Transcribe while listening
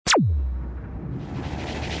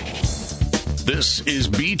This is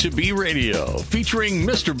B2B Radio featuring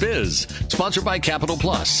Mr. Biz, sponsored by Capital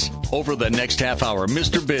Plus. Over the next half hour,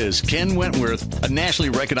 Mr. Biz, Ken Wentworth, a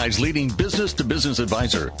nationally recognized leading business-to-business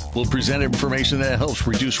advisor, will present information that helps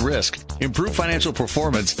reduce risk, improve financial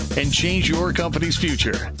performance, and change your company's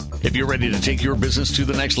future. If you're ready to take your business to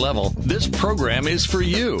the next level, this program is for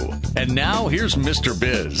you. And now, here's Mr.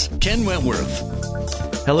 Biz, Ken Wentworth.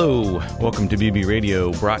 Hello, welcome to BB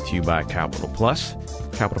Radio, brought to you by Capital Plus.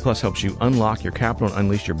 Capital Plus helps you unlock your capital and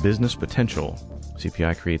unleash your business potential.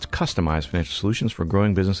 CPI creates customized financial solutions for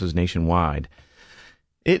growing businesses nationwide.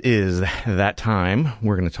 It is that time.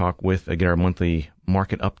 We're going to get our monthly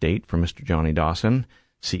market update from Mr. Johnny Dawson,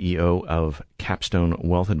 CEO of Capstone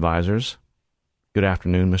Wealth Advisors. Good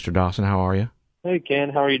afternoon, Mr. Dawson. How are you? Hey,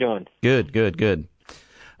 Ken. How are you doing? Good.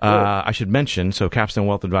 I should mention, so Capstone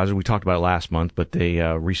Wealth Advisors, we talked about it last month, but they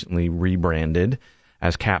recently rebranded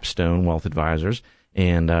as Capstone Wealth Advisors.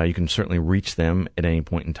 And you can certainly reach them at any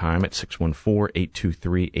point in time at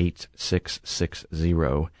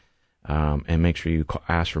 614-823-8660. And make sure you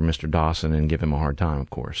ask for Mr. Dawson and give him a hard time, of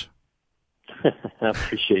course. I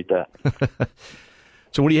appreciate that.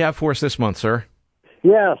 So what do you have for us this month, sir?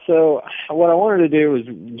 Yeah, so what I wanted to do was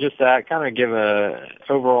just kind of give a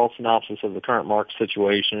overall synopsis of the current market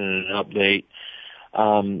situation and an update.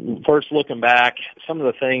 First, looking back, some of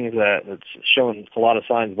the things that's showing a lot of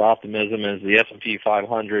signs of optimism is the S&P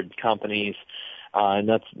 500 companies, and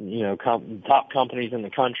that's, top companies in the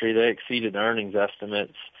country. They exceeded earnings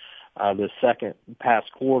estimates the second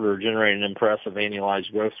past quarter, generating an impressive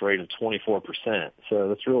annualized growth rate of 24%. So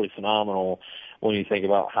that's really phenomenal when you think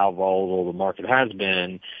about how volatile the market has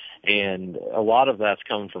been. And a lot of that's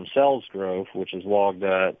coming from sales growth, which has logged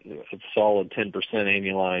a solid 10%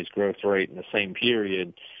 annualized growth rate in the same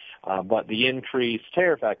period. But the increased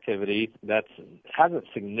tariff activity, that hasn't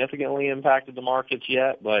significantly impacted the markets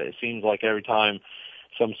yet, but it seems like every time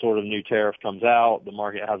some sort of new tariff comes out, the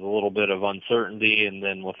market has a little bit of uncertainty, and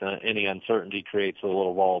then with any uncertainty creates a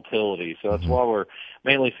little volatility. So that's why we're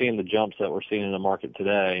mainly seeing the jumps that we're seeing in the market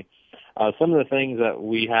today. Some of the things that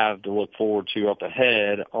we have to look forward to up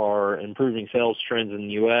ahead are improving sales trends in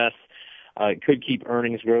the U.S. It could keep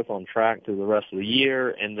earnings growth on track through the rest of the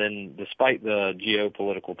year. And then despite the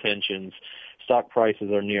geopolitical tensions, stock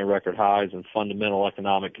prices are near record highs and fundamental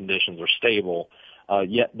economic conditions are stable.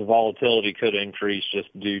 Yet the volatility could increase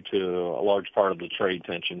just due to a large part of the trade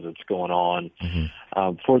tensions that's going on.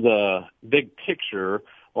 For the big picture,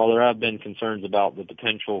 while there have been concerns about the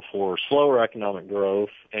potential for slower economic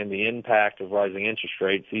growth and the impact of rising interest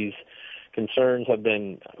rates, these concerns have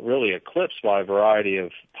been really eclipsed by a variety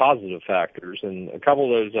of positive factors. And a couple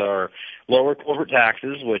of those are lower corporate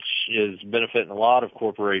taxes, which is benefiting a lot of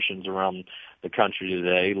corporations around the country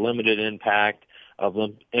today, limited impact of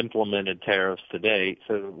implemented tariffs to date.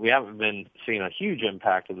 So we haven't been seeing a huge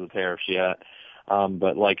impact of the tariffs yet.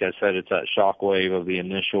 But like I said, it's that shockwave of the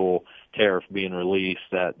initial tariff being released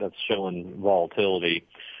that's showing volatility.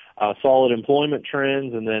 Solid employment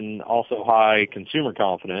trends, and then also high consumer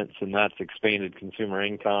confidence, and that's expanded consumer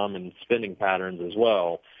income and spending patterns as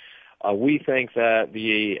well. We think that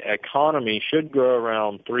the economy should grow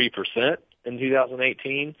around 3% in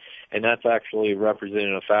 2018, and that's actually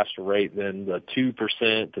representing a faster rate than the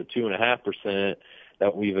 2% to 2.5%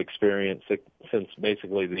 that we've experienced since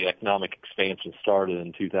basically the economic expansion started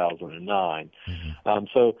in 2009.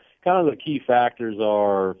 So kind of the key factors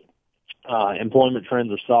are employment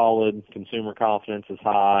trends are solid, consumer confidence is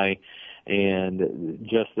high, and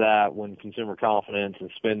just that when consumer confidence and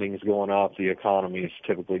spending is going up, the economy is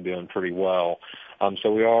typically doing pretty well.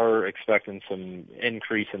 So we are expecting some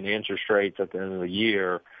increase in the interest rates at the end of the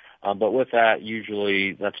year. But with that,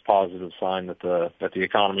 usually that's a positive sign that the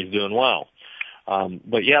economy is doing well.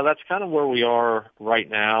 But yeah, that's kind of where we are right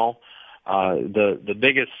now. The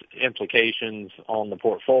biggest implications on the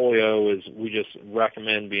portfolio is we just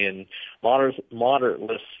recommend being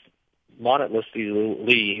moderately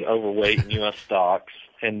overweight in U.S. stocks,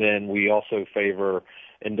 and then we also favor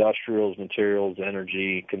industrials, materials,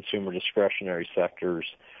 energy, consumer discretionary sectors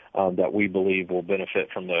that we believe will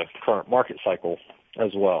benefit from the current market cycle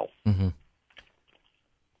as well.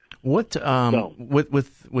 What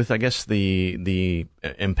with I guess the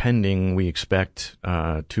impending, we expect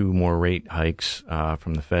 2 more rate hikes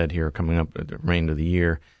from the Fed here coming up at the remainder of the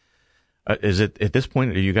year. Is it at this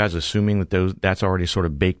point, are you guys assuming that that's already sort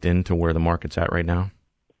of baked into where the market's at right now?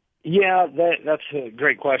 Yeah, that's a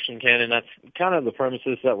great question, Ken, and that's kind of the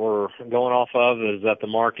premises that we're going off of, is that the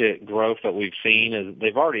market growth that we've seen is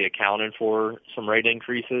they've already accounted for some rate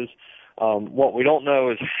increases. What we don't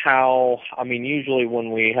know is how, usually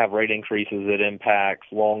when we have rate increases, it impacts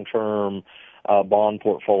long-term bond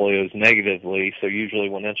portfolios negatively. So usually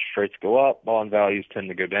when interest rates go up, bond values tend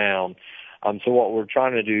to go down. So what we're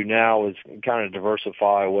trying to do now is kind of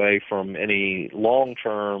diversify away from any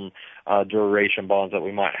long-term duration bonds that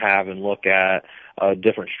we might have and look at a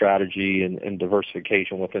different strategy and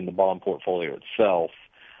diversification within the bond portfolio itself.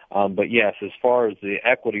 But yes, as far as the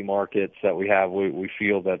equity markets that we have, we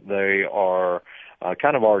feel that they are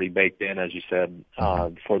kind of already baked in, as you said,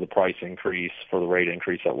 for the price increase, for the rate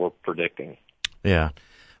increase that we're predicting. Yeah.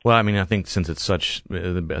 Well, I mean, I think since it's such,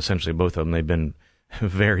 essentially both of them, they've been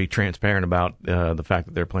very transparent about the fact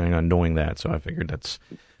that they're planning on doing that. So I figured that's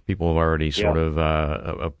people have already sort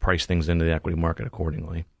of priced things into the equity market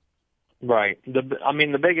accordingly. Right.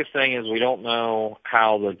 The biggest thing is we don't know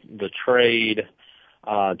how the trade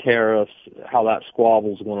tariffs, how that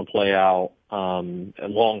squabble is going to play out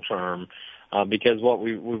long term. Because what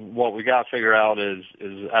we got to figure out is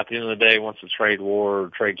at the end of the day, once the trade war or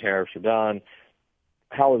trade tariffs are done,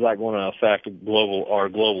 how is that going to affect our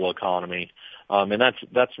global economy? And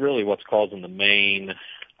that's really what's causing the main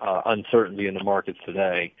uncertainty in the markets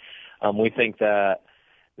today. We think that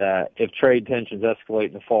if trade tensions escalate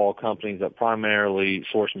in the fall, companies that primarily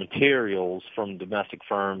source materials from domestic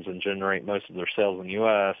firms and generate most of their sales in the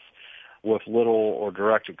U.S. with little or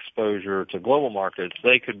direct exposure to global markets,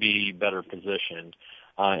 they could be better positioned.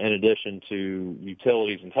 In addition to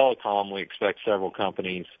utilities and telecom, we expect several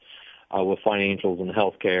companies with financials and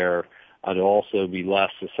healthcare to also be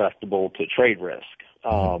less susceptible to trade risk.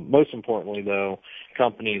 Most importantly, though,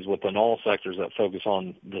 companies within all sectors that focus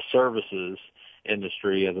on the services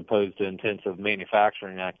industry as opposed to intensive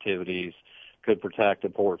manufacturing activities could protect a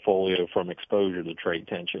portfolio from exposure to trade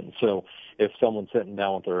tension. So if someone's sitting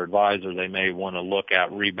down with their advisor, they may want to look at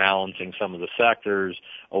rebalancing some of the sectors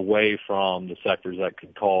away from the sectors that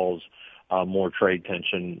could cause more trade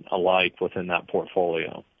tension alike within that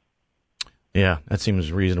portfolio. Yeah, that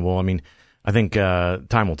seems reasonable. I mean, I think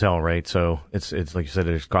time will tell, right? So it's like you said,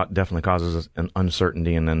 it definitely causes an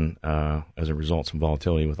uncertainty, and then as a result, some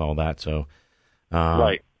volatility with all that. So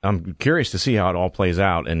right. I'm curious to see how it all plays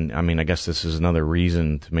out. And I mean, I guess this is another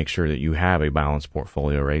reason to make sure that you have a balanced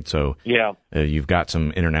portfolio, right? So yeah, you've got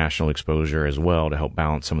some international exposure as well to help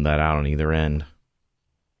balance some of that out on either end.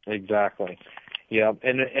 Exactly. Yeah,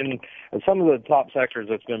 and some of the top sectors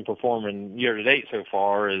that's been performing year to date so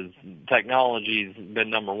far is technology's been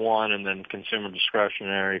number one, and then consumer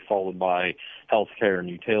discretionary, followed by healthcare and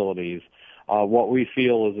utilities. What we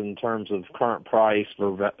feel is in terms of current price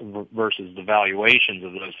versus the valuations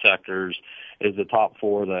of those sectors is the top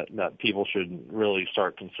four that people should really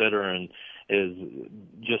start considering is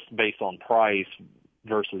just based on price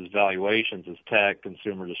versus valuations is tech,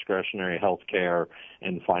 consumer discretionary, healthcare,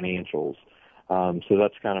 and financials. So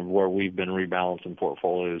that's kind of where we've been rebalancing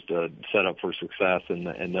portfolios to set up for success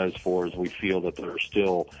in those fours. We feel that they're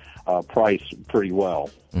still priced pretty well.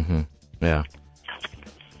 Mm-hmm. Yeah.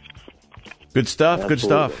 Good stuff. Absolutely. Good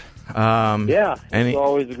stuff. It's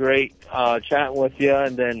always a great chatting with you.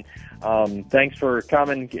 And then thanks for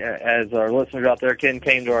coming. As our listeners out there, Ken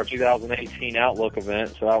came to our 2018 Outlook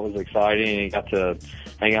event, so that was exciting. And he got to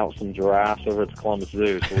hang out with some giraffes over at the Columbus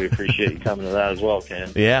Zoo, so we appreciate you coming to that as well,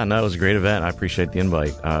 Ken. Yeah, no, it was a great event. I appreciate the invite.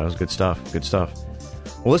 It was good stuff. Good stuff.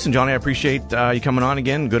 Well, listen, Johnny, I appreciate you coming on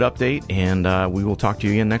again. Good update, and we will talk to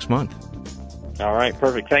you again next month. All right,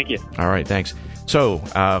 perfect. Thank you. All right, thanks. So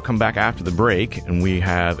come back after the break, and we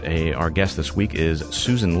have our guest this week is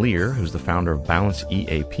Susan Lear, who's the founder of Balance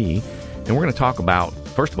EAP. And we're going to talk about,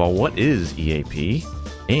 first of all, what is EAP,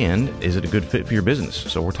 and is it a good fit for your business?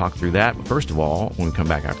 So we'll talk through that. But first of all, when we come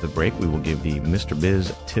back after the break, we will give the Mr.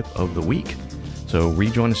 Biz tip of the week. So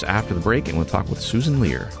rejoin us after the break, and we'll talk with Susan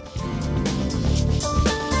Lear.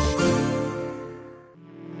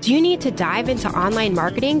 Do you need to dive into online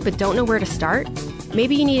marketing but don't know where to start?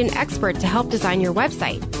 Maybe you need an expert to help design your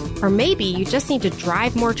website. Or maybe you just need to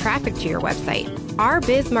drive more traffic to your website. Our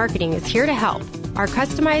Biz Marketing is here to help. Our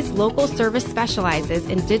customized local service specializes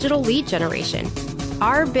in digital lead generation.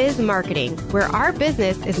 Our Biz Marketing, where our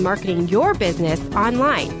business is marketing your business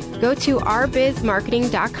online. Go to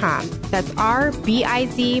ourbizmarketing.com. That's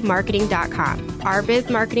RBIZmarketing.com.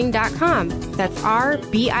 ourbizmarketing.com. That's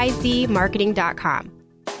RBIZmarketing.com.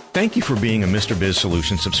 Thank you for being a Mr. Biz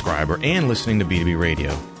Solutions subscriber and listening to B2B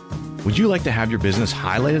Radio. Would you like to have your business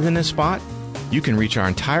highlighted in this spot? You can reach our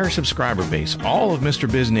entire subscriber base, all of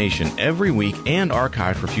Mr. Biz Nation, every week and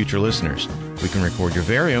archive for future listeners. We can record your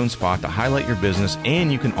very own spot to highlight your business,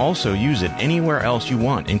 and you can also use it anywhere else you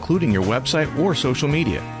want, including your website or social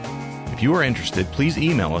media. If you are interested, please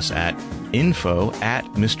email us at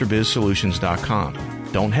info@MrBizSolutions.com.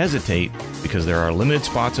 Don't hesitate, because there are limited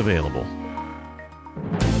spots available.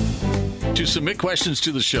 To submit questions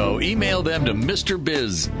to the show, email them to Mr.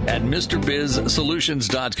 Biz at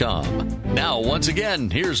MrBizSolutions.com. Now, once again,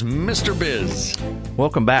 here's Mr. Biz.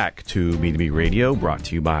 Welcome back to B2B Radio, brought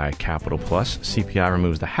to you by Capital Plus. CPI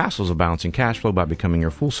removes the hassles of balancing cash flow by becoming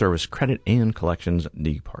your full-service credit and collections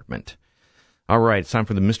department. All right, it's time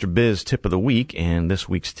for the Mr. Biz tip of the week, and this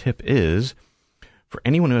week's tip is for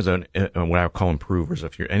anyone who has what I would call improvers.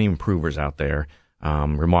 If you're any improvers out there,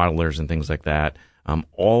 remodelers and things like that,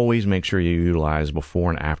 always make sure you utilize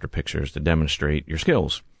before and after pictures to demonstrate your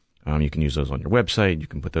skills. You can use those on your website. You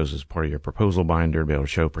can put those as part of your proposal binder to be able to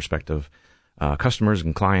show prospective customers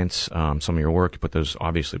and clients some of your work. You put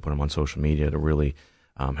them on social media to really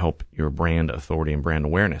help your brand authority and brand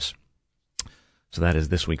awareness. So that is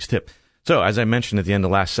this week's tip. So as I mentioned at the end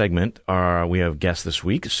of the last segment, we have guest this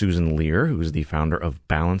week, Susan Lear, who is the founder of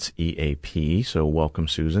Balance EAP. So welcome,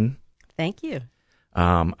 Susan. Thank you.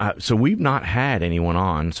 So we've not had anyone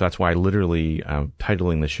on, so that's why I literally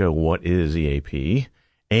titling the show, What is EAP?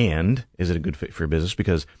 And is it a good fit for your business?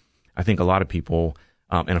 Because I think a lot of people,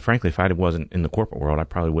 and frankly, if I wasn't in the corporate world, I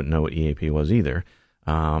probably wouldn't know what EAP was either.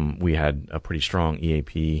 We had a pretty strong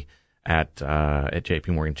EAP at JP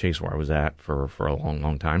Morgan Chase, where I was at for a long,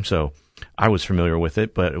 long time. So I was familiar with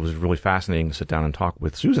it, but it was really fascinating to sit down and talk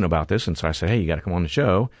with Susan about this. And so I said, hey, you got to come on the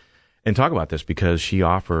show and talk about this, because she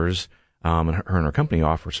offers, and her and her company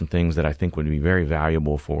offer some things that I think would be very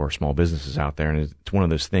valuable for small businesses out there. And it's one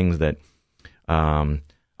of those things that, I'll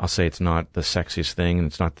say it's not the sexiest thing, and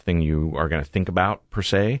it's not the thing you are going to think about per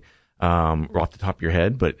se, or off the top of your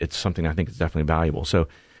head, but it's something I think is definitely valuable. So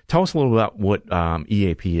tell us a little about what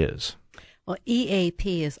EAP is. Well,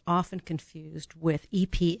 EAP is often confused with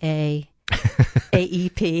EPA,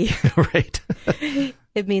 AEP. Right.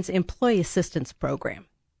 It means Employee Assistance Program.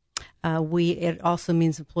 It also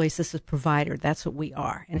means Employee Assistance Provider. That's what we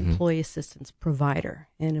are, an Employee Assistance Provider.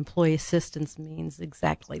 And Employee Assistance means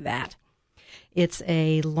exactly that. It's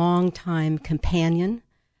a long-time companion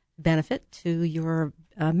benefit to your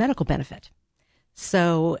medical benefit.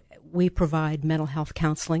 So we provide mental health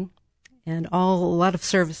counseling and a lot of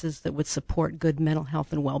services that would support good mental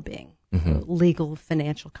health and well-being, legal,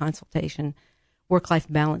 financial consultation, work-life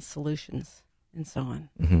balance solutions, and so on.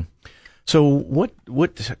 Mm-hmm. So what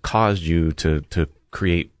caused you to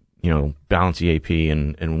create, Balance EAP,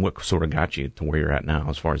 and what sort of got you to where you're at now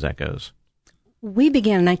as far as that goes? We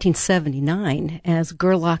began in 1979 as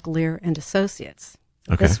Gerlach, Lear and Associates.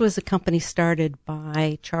 Okay. This was a company started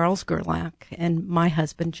by Charles Gerlach and my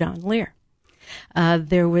husband, John Lear.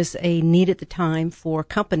 There was a need at the time for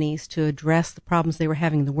companies to address the problems they were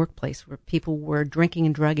having in the workplace, where people were drinking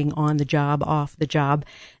and drugging on the job, off the job,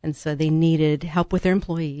 and so they needed help with their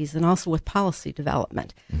employees and also with policy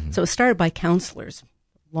development. So it was started by counselors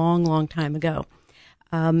long, long time ago.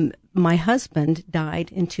 My husband died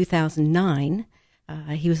in 2009.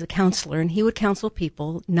 He was a counselor, and he would counsel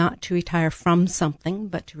people not to retire from something,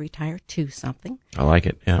 but to retire to something. I like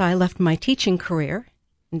it. Yeah. So I left my teaching career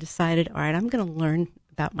and decided, all right, I'm going to learn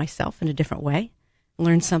about myself in a different way,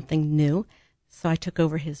 learn something new. So I took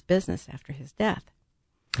over his business after his death.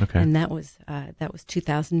 Okay. And that was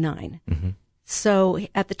 2009. So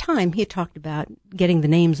at the time, he had talked about getting the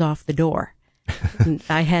names off the door. And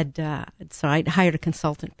I hired a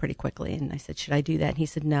consultant pretty quickly, and I said, should I do that? And he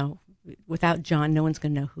said, no, without John, no one's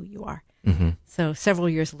going to know who you are. So several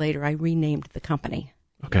years later, I renamed the company.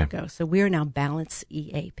 Okay. So we are now Balance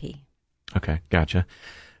EAP. Okay, gotcha.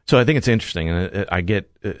 So I think it's interesting, and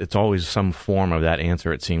it's always some form of that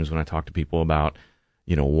answer, it seems, when I talk to people about,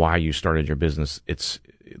 why you started your business.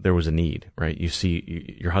 There was a need, right? You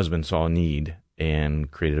see, your husband saw a need and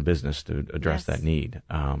created a business to address that need.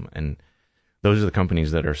 And those are the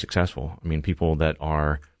companies that are successful. I mean, people that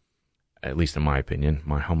are, at least in my opinion,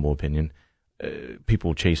 my humble opinion,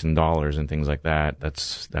 people chasing dollars and things like that.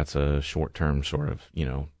 That's a short-term sort of,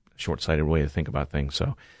 short-sighted way to think about things.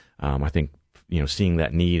 So I think, seeing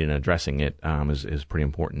that need and addressing it is pretty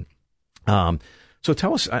important. So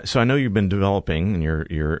tell us. So I know you've been developing, and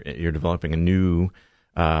you're developing a new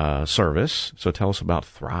service. So tell us about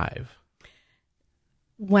Thrive.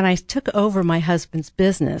 When I took over my husband's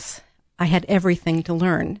business, I had everything to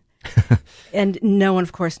learn. And no one,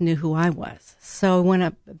 of course, knew who I was. So I went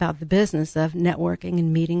up about the business of networking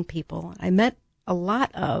and meeting people. I met a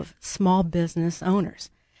lot of small business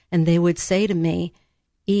owners, and they would say to me,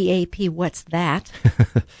 EAP, what's that?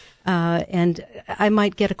 And I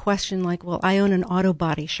might get a question like, well, I own an auto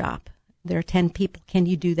body shop. There are 10 people. Can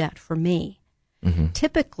you do that for me?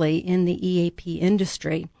 Typically in the EAP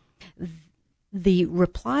industry, the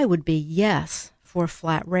reply would be yes for a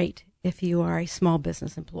flat rate. if you are a small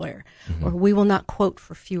business employer, or we will not quote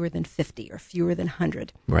for fewer than 50 or fewer than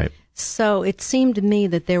 100. Right. So it seemed to me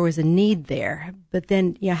that there was a need there, but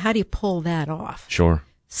then, how do you pull that off? Sure.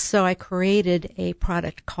 So I created a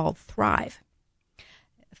product called Thrive.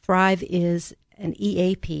 Thrive is an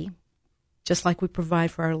EAP, just like we provide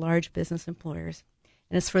for our large business employers,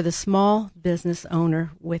 and it's for the small business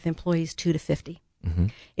owner with employees 2 to 50.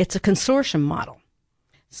 It's a consortium model.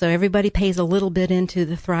 So everybody pays a little bit into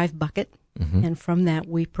the Thrive bucket, and from that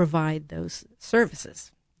we provide those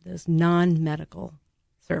services, those non-medical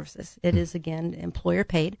services. It is, again, employer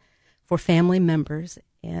paid for family members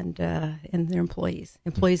and their employees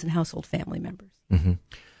and household family members.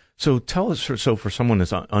 So tell us, so for someone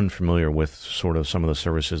that's unfamiliar with sort of some of the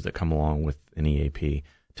services that come along with an EAP,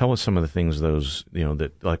 tell us some of the things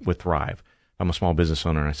that like with Thrive. I'm a small business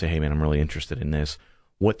owner and I say, hey man, I'm really interested in this.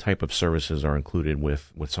 What type of services are included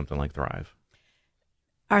with something like Thrive?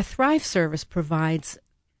 Our Thrive service provides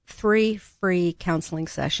 3 free counseling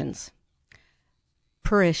sessions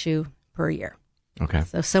per issue per year. Okay.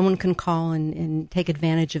 So someone can call and take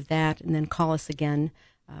advantage of that and then call us again.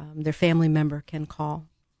 Their family member can call.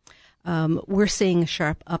 We're seeing a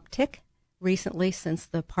sharp uptick recently since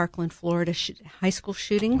the Parkland, Florida high school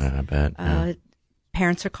shootings. I bet.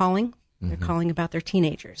 Parents are calling. They're calling about their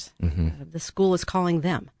teenagers. The school is calling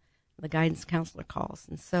them. The guidance counselor calls.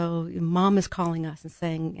 And so mom is calling us and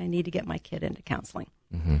saying, I need to get my kid into counseling.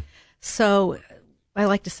 So I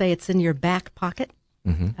like to say it's in your back pocket.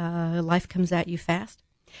 Life comes at you fast.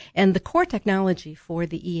 And the core technology for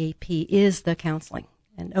the EAP is the counseling.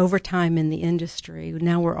 And over time in the industry,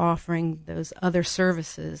 now we're offering those other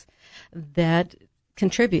services that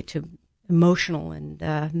contribute to emotional and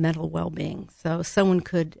mental well-being. So someone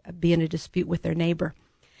could be in a dispute with their neighbor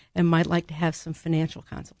and might like to have some financial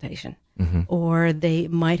consultation. Or they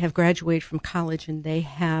might have graduated from college and they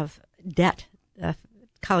have debt,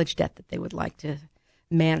 college debt that they would like to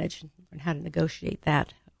manage and how to negotiate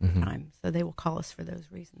that over time. So they will call us for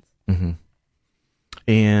those reasons.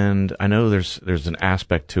 And I know there's an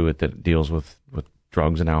aspect to it that deals with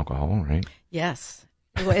drugs and alcohol, right? Yes.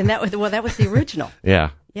 And that was the original.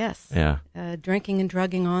 Yeah. Yes. Yeah. Drinking and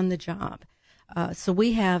drugging on the job. So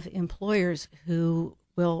we have employers who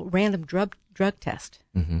will random drug test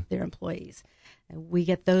their employees. And we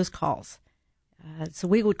get those calls. So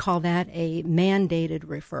we would call that a mandated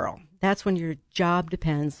referral. That's when your job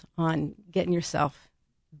depends on getting yourself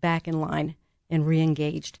back in line and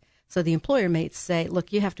re-engaged. So the employer may say,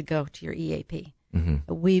 look, you have to go to your EAP.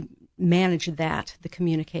 We manage the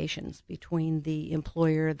communications between the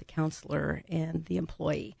employer, the counselor, and the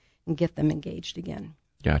employee, and get them engaged again.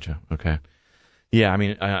 Gotcha. Okay. Yeah, I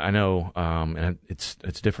mean, I know, and it's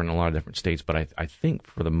different in a lot of different states, but I think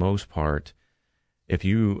for the most part, if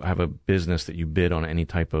you have a business that you bid on any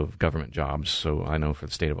type of government jobs, so I know for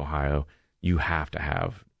the state of Ohio, you have to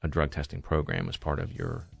have a drug testing program as part of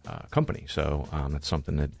your company. So that's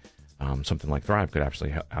something that something like Thrive could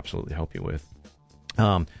absolutely help you with.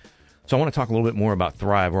 So I want to talk a little bit more about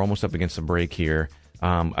Thrive. We're almost up against the break here.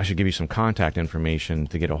 I should give you some contact information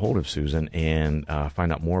to get a hold of Susan and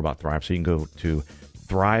find out more about Thrive. So you can go to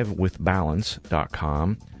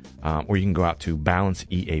thrivewithbalance.com or you can go out to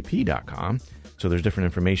balanceeap.com. So there's different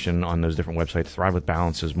information on those different websites. Thrive with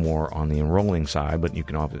Balance is more on the enrolling side, but you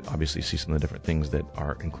can obviously see some of the different things that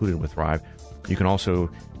are included with Thrive. You can also,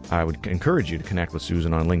 I would encourage you to connect with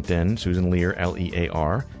Susan on LinkedIn, Susan Lear,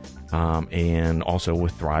 Lear, and also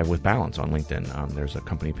with Thrive with Balance on LinkedIn. There's a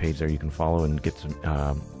company page there you can follow and get some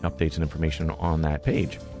updates and information on that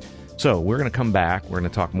page. So we're going to come back. We're going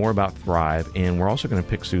to talk more about Thrive, and we're also going to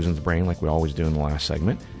pick Susan's brain like we always do in the last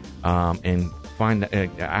segment, and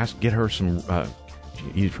get her some,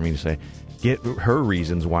 easy for me to say, get her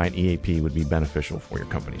reasons why an EAP would be beneficial for your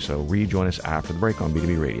company. So rejoin us after the break on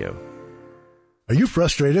B2B Radio. Are you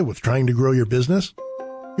frustrated with trying to grow your business?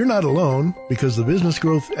 You're not alone, because the business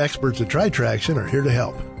growth experts at TriTraction are here to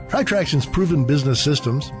help. TriTraction's proven business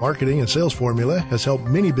systems, marketing, and sales formula has helped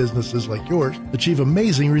many businesses like yours achieve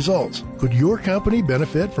amazing results. Could your company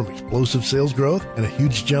benefit from explosive sales growth and a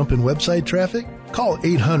huge jump in website traffic? Call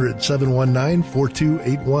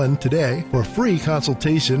 800-719-4281 today for a free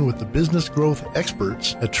consultation with the business growth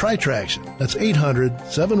experts at TriTraction. That's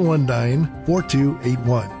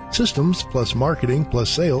 800-719-4281. Systems plus marketing plus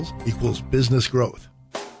sales equals business growth.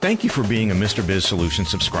 Thank you for being a Mr. Biz Solutions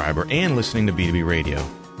subscriber and listening to B2B Radio.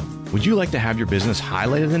 Would you like to have your business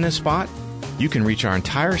highlighted in this spot? You can reach our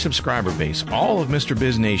entire subscriber base, all of Mr.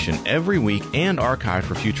 Biz Nation, every week and archive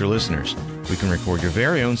for future listeners. We can record your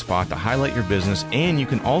very own spot to highlight your business, and you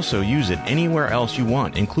can also use it anywhere else you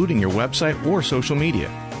want, including your website or social media.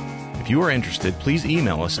 If you are interested, please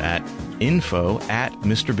email us at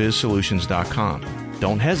info@MrBizSolutions.com.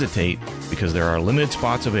 Don't hesitate, because there are limited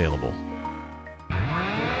spots available.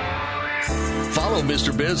 Follow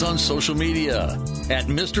Mr. Biz on social media at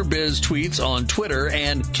Mr. Biz Tweets on Twitter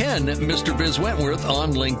and Ken Mr. Biz Wentworth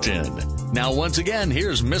on LinkedIn. Now, once again,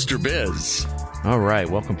 here's Mr. Biz. All right,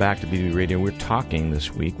 welcome back to BB Radio. We're talking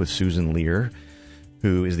this week with Susan Lear,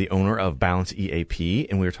 who is the owner of Balance EAP,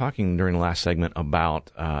 and we were talking during the last segment about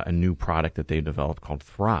a new product that they developed called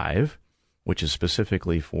Thrive, which is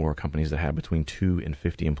specifically for companies that have between 2 and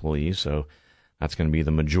 50 employees. So that's going to be the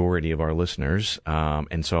majority of our listeners.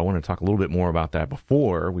 And so I want to talk a little bit more about that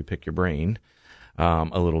before we pick your brain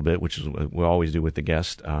a little bit, which is what we always do with the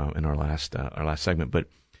guest in our last segment. But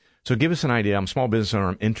so give us an idea. I'm a small business owner.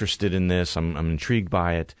 I'm interested in this. I'm intrigued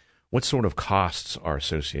by it. What sort of costs are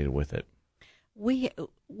associated with it? We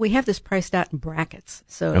have this priced out in brackets.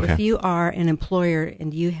 So Okay. if you are an employer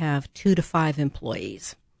and you have 2 to 5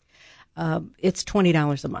 employees, it's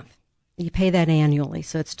 $20 a month. You pay that annually,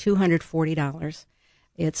 so it's $240.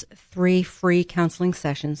 It's 3 free counseling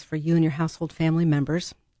sessions for you and your household family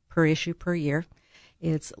members per issue per year.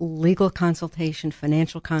 It's legal consultation,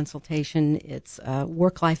 financial consultation. It's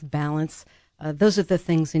work-life balance. Those are the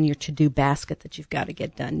things in your to-do basket that you've got to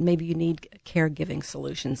get done. Maybe you need caregiving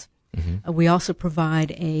solutions. Mm-hmm. We also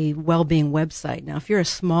provide a well-being website. Now, if you're a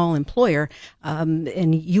small employer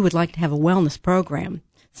and you would like to have a wellness program,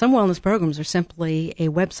 some wellness programs are simply a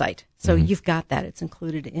website. So you've got that. It's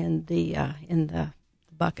included in the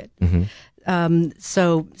bucket. Mm-hmm.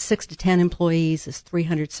 So 6 to 10 employees is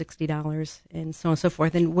 $360 and so on and so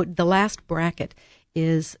forth. And the last bracket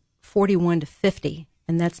is 41 to 50,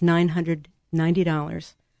 and that's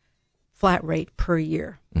 $990 flat rate per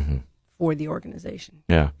year for the organization.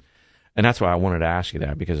 Yeah. And that's why I wanted to ask you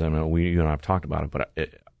that, because I know you and I have talked about it, but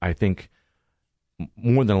I think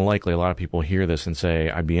more than likely a lot of people hear this and say,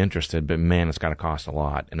 I'd be interested, but man, it's got to cost a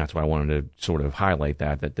lot. And that's why I wanted to sort of highlight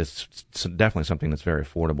that this is definitely something that's very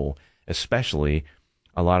affordable, especially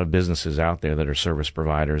a lot of businesses out there that are service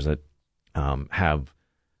providers that have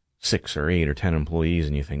 6 or 8 or 10 employees,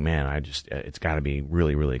 and you think, man, it's got to be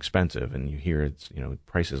really, really expensive. And you hear it's,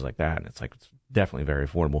 prices like that, and it's like, it's definitely very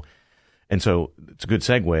affordable. And so it's a good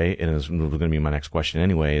segue, and it's going to be my next question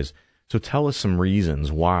anyway, is, so tell us some reasons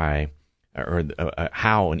why or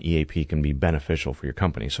how an EAP can be beneficial for your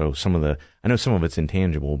company. So I know some of it's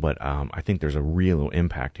intangible, but I think there's a real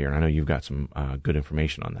impact here, and I know you've got some good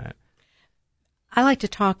information on that. I like to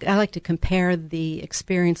compare the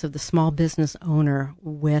experience of the small business owner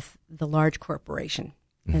with the large corporation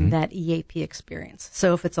and that EAP experience.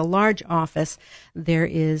 So if it's a large office, there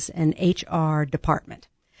is an HR department.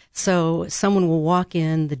 So someone will walk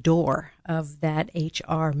in the door of that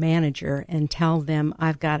HR manager and tell them,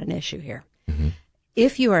 I've got an issue here. Mm-hmm.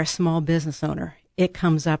 If you are a small business owner, it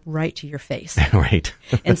comes up right to your face. Right.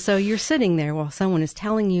 And so you're sitting there while someone is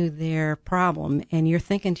telling you their problem, and you're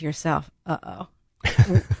thinking to yourself, uh-oh.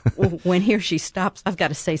 When he or she stops, I've got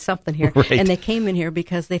to say something here. Right. And they came in here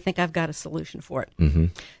because they think I've got a solution for it. Mm-hmm.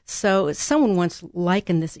 So someone once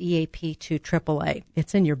likened this EAP to AAA.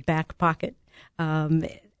 It's in your back pocket.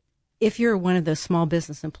 If you're one of those small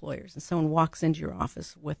business employers and someone walks into your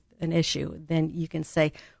office with an issue, then you can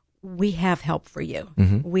say, we have help for you.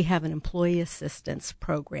 Mm-hmm. We have an employee assistance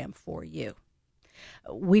program for you.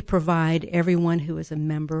 We provide everyone who is a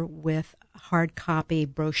member with hard copy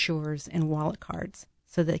brochures and wallet cards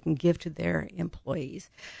so they can give to their employees.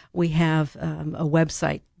 We have a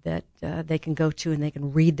website that they can go to and they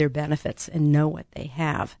can read their benefits and know what they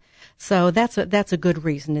have. So that's a good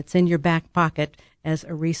reason. It's in your back pocket as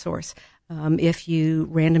a resource. If you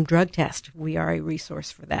random drug test, we are a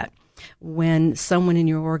resource for that. When someone in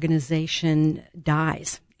your organization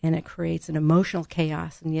dies and it creates an emotional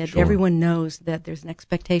chaos, and yet everyone knows that there's an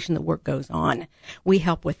expectation that work goes on, we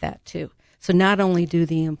help with that too. So not only do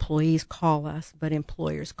the employees call us, but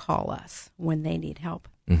employers call us when they need help.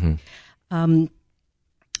 Mm-hmm.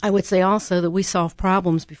 I would say also that we solve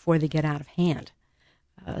problems before they get out of hand.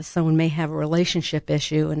 Someone may have a relationship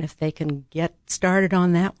issue, and if they can get started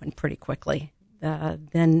on that one pretty quickly,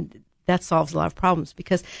 then that solves a lot of problems.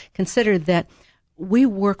 Because consider that we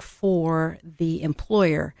work for the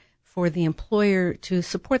employer to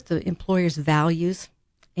support the employer's values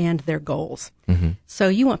and their goals. Mm-hmm. So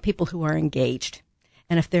you want people who are engaged.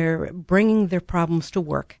 And if they're bringing their problems to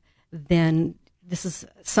work, then this is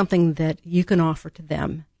something that you can offer to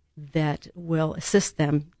them that will assist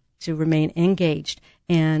them to remain engaged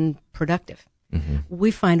and productive. Mm-hmm.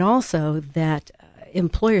 We find also that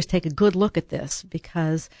employers take a good look at this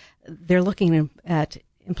because they're looking at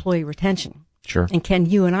employee retention. Sure. And Ken,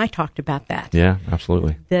 you and I talked about that. Yeah,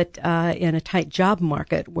 absolutely. That in a tight job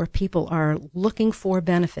market where people are looking for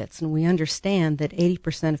benefits, and we understand that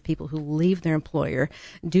 80% of people who leave their employer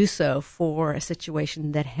do so for a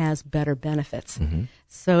situation that has better benefits. Mm-hmm.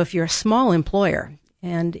 So if you're a small employer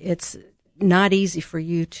and it's not easy for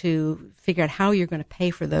you to figure out how you're going to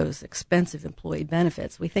pay for those expensive employee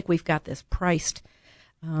benefits, we think we've got this priced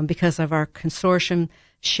because of our consortium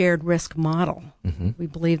shared risk model. Mm-hmm. We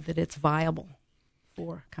believe that it's viable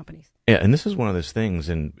for companies. Yeah, and this is one of those things,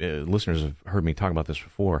 and listeners have heard me talk about this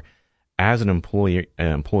before. As an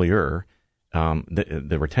employer,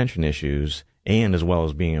 the retention issues, and as well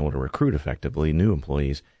as being able to recruit effectively new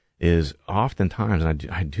employees, is oftentimes, and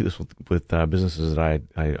I do this with businesses that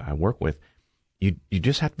I work with, you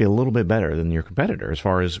just have to be a little bit better than your competitor as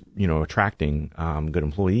far as, attracting good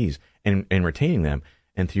employees and retaining them.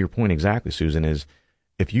 And to your point exactly, Susan, is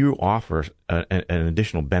if you offer an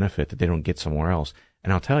additional benefit that they don't get somewhere else,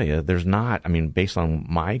 and I'll tell you, there's not, based on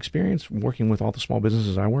my experience working with all the small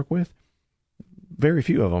businesses I work with, very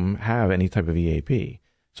few of them have any type of EAP.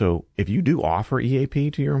 So if you do offer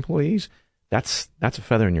EAP to your employees, that's a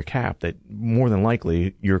feather in your cap that more than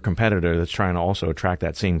likely your competitor that's trying to also attract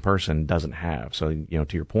that same person doesn't have. So, to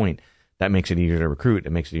your point, that makes it easier to recruit.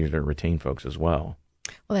 It makes it easier to retain folks as well.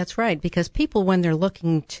 Well, that's right, because people, when they're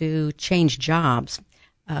looking to change jobs,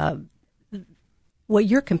 what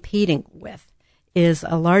you're competing with is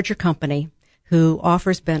a larger company who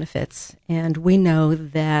offers benefits, and we know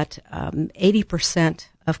that 80%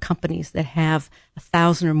 of companies that have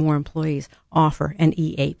 1,000 or more employees offer an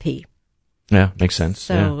EAP. Yeah, makes sense.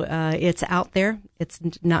 So it's out there. It's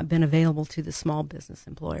not been available to the small business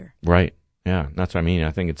employer. Right. Yeah, that's what I mean.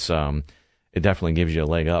 I think it's it definitely gives you a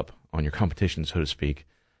leg up on your competition, so to speak.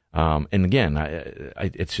 And again,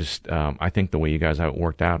 it's just I think the way you guys have it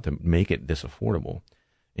worked out to make it this affordable,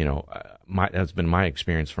 that's been my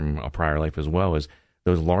experience from a prior life as well, is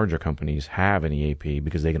those larger companies have an EAP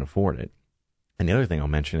because they can afford it. And the other thing I'll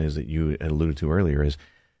mention is that you alluded to earlier is,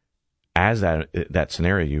 as that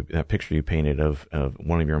scenario, that picture you painted of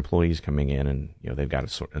one of your employees coming in and they've got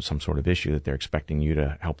some sort of issue that they're expecting you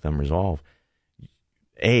to help them resolve.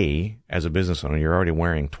 As a business owner, you're already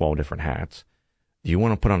wearing 12 different hats. Do you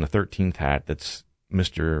want to put on the 13th hat that's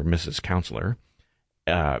Mr. or Mrs. Counselor?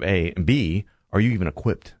 A. And B, are you even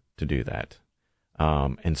equipped to do that?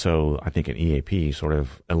 And so I think an EAP sort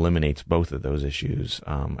of eliminates both of those issues.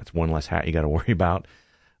 It's one less hat you got to worry about.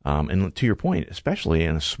 And to your point, especially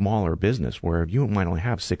in a smaller business where you might only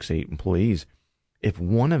have 6-8 employees, if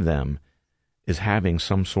one of them is having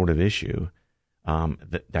some sort of issue,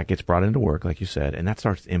 that gets brought into work, like you said, and that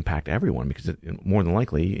starts to impact everyone because more than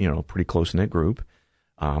likely, a pretty close-knit group,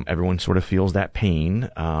 everyone sort of feels that pain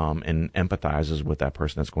and empathizes with that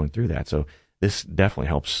person that's going through that. So this definitely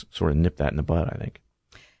helps sort of nip that in the bud, I think.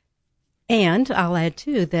 And I'll add,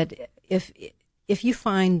 too, that if you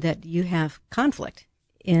find that you have conflict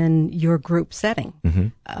in your group setting, mm-hmm.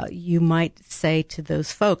 You might say to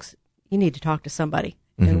those folks, you need to talk to somebody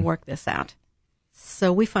mm-hmm. and work this out.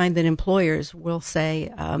 So we find that employers will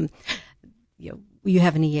say, you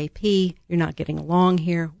have an EAP, you're not getting along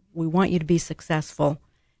here, we want you to be successful,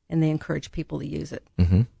 and they encourage people to use it.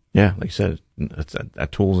 Mm-hmm. Yeah, like you said, it's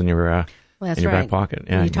that tool's in your back pocket.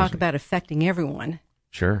 Yeah, when you talk about affecting everyone.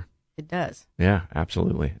 Sure. It does. Yeah,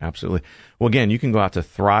 absolutely. Absolutely. Well, again, you can go out to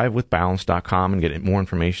thrivewithbalance.com and get more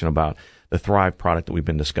information about the Thrive product that we've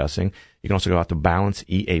been discussing. You can also go out to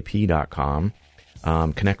balanceeap.com,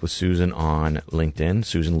 connect with Susan on LinkedIn,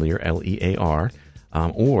 Susan Lear, Lear,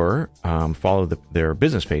 or follow their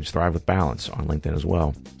business page, Thrive with Balance, on LinkedIn as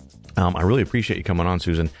well. I really appreciate you coming on,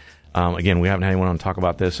 Susan. Again, we haven't had anyone on to talk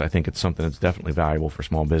about this. I think it's something that's definitely valuable for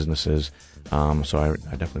small businesses. So I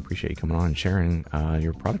definitely appreciate you coming on and sharing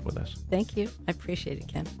your product with us. Thank you. I appreciate it,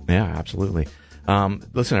 Ken. Yeah, absolutely.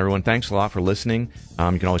 Listen, everyone, thanks a lot for listening.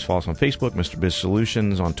 You can always follow us on Facebook, Mr. Biz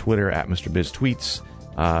Solutions, on Twitter at Mr. Biz Tweets,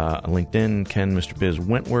 on LinkedIn, Ken Mr. Biz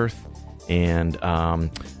Wentworth, and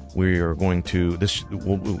we are going to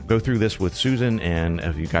we'll go through this with Susan, and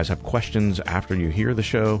if you guys have questions after you hear the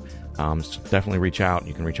show, definitely reach out.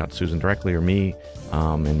 You can reach out to Susan directly or me,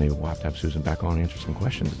 and maybe we'll have to have Susan back on and answer some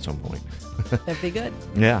questions at some point. That'd be good.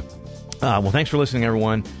 Yeah. Well, thanks for listening,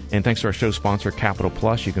 everyone, and thanks to our show sponsor, Capital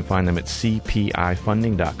Plus. You can find them at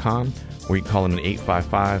cpifunding.com, or you can call them at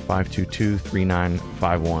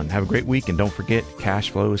 855-522-3951. Have a great week, and don't forget, cash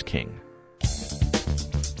flow is king.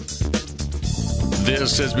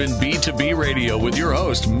 This has been B2B Radio with your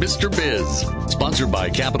host, Mr. Biz, sponsored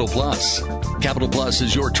by Capital Plus. Capital Plus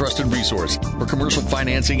is your trusted resource for commercial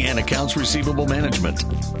financing and accounts receivable management.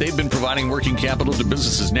 They've been providing working capital to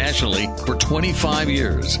businesses nationally for 25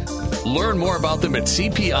 years. Learn more about them at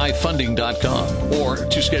cpifunding.com, or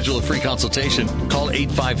to schedule a free consultation, call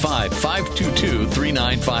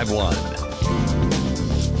 855-522-3951.